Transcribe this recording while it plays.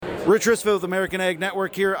Rich Ristvedt with American Ag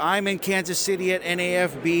Network here. I'm in Kansas City at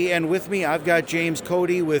NAFB, and with me I've got James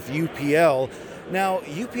Coday with UPL. Now,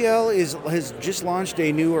 UPL has just launched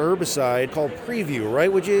a new herbicide called Preview,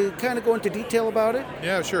 right? Would you kind of go into detail about it?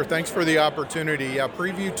 Yeah, sure. Thanks for the opportunity. Yeah,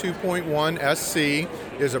 Preview 2.1 SC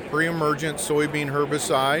is a pre-emergent soybean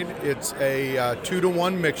herbicide. It's a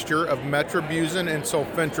 2-to-1 mixture of metribuzin and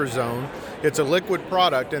sulfentrazone. It's a liquid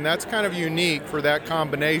product, and that's kind of unique for that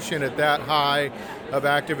combination at that high of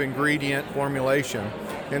active ingredient formulation.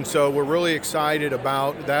 And so we're really excited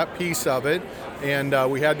about that piece of it. And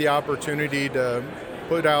we had the opportunity to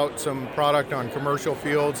put out some product on commercial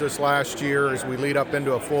fields this last year as we lead up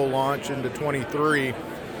into a full launch into 23.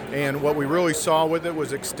 And what we really saw with it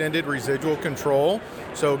was extended residual control.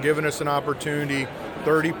 So giving us an opportunity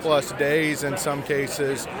 30 plus days in some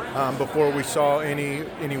cases before we saw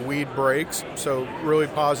any weed breaks. So really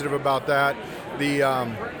positive about that.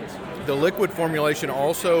 The liquid formulation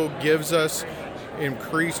also gives us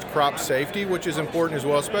increased crop safety, which is important as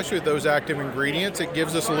well, especially with those active ingredients. It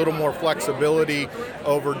gives us a little more flexibility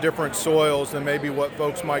over different soils than maybe what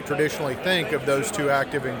folks might traditionally think of those two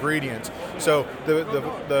active ingredients. So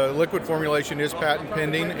the liquid formulation is patent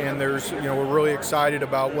pending, and we're really excited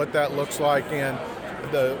about what that looks like and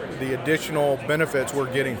the additional benefits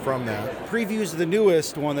we're getting from that. Preview is the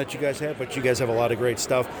newest one that you guys have, but you guys have a lot of great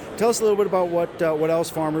stuff. Tell us a little bit about what else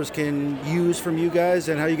farmers can use from you guys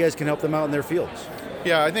and how you guys can help them out in their fields.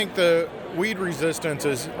 Yeah, I think the weed resistance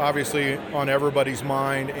is obviously on everybody's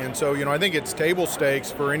mind, and so I think it's table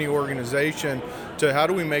stakes for any organization to how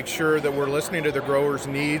do we make sure that we're listening to the growers'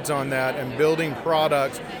 needs on that and building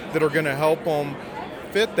products that are going to help them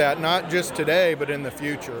fit that, not just today, but in the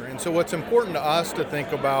future. And so what's important to us to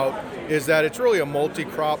think about is that it's really a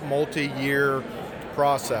multi-crop, multi-year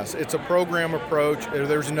process. It's a program approach.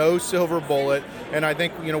 There's no silver bullet. And I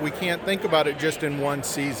think, we can't think about it just in one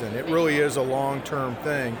season. It really is a long-term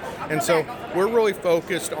thing. And so we're really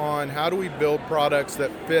focused on how do we build products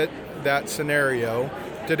that fit that scenario.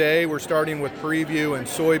 Today, we're starting with Preview, and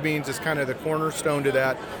soybeans is kind of the cornerstone to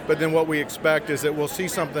that. But then what we expect is that we'll see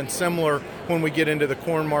something similar when we get into the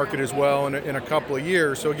corn market as well in a couple of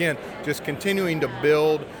years. So again, just continuing to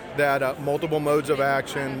build that multiple modes of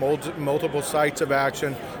action, multiple sites of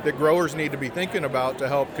action that growers need to be thinking about to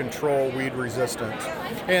help control weed resistance.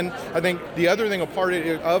 And I think the other thing, a part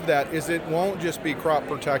of that, is it won't just be crop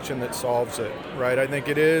protection that solves it, right? I think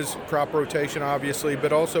it is crop rotation, obviously,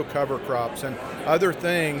 but also cover crops and other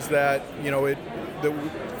things that, the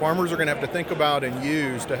farmers are going to have to think about and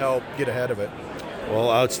use to help get ahead of it.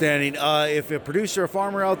 Well, outstanding. If a producer or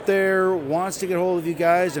farmer out there wants to get hold of you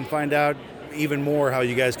guys and find out even more how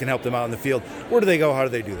you guys can help them out in the field, where do they go? How do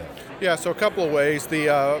they do that? Yeah, so a couple of ways.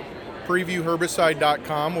 The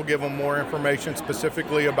previewherbicide.com will give them more information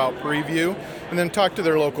specifically about Preview, and then talk to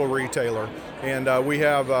their local retailer. And we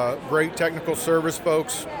have great technical service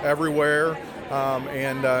folks everywhere,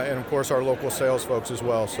 and of course our local sales folks as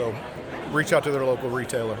well. So reach out to their local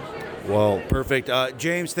retailer. Well, perfect.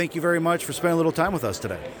 James, thank you very much for spending a little time with us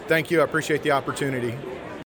today. Thank you. I appreciate the opportunity.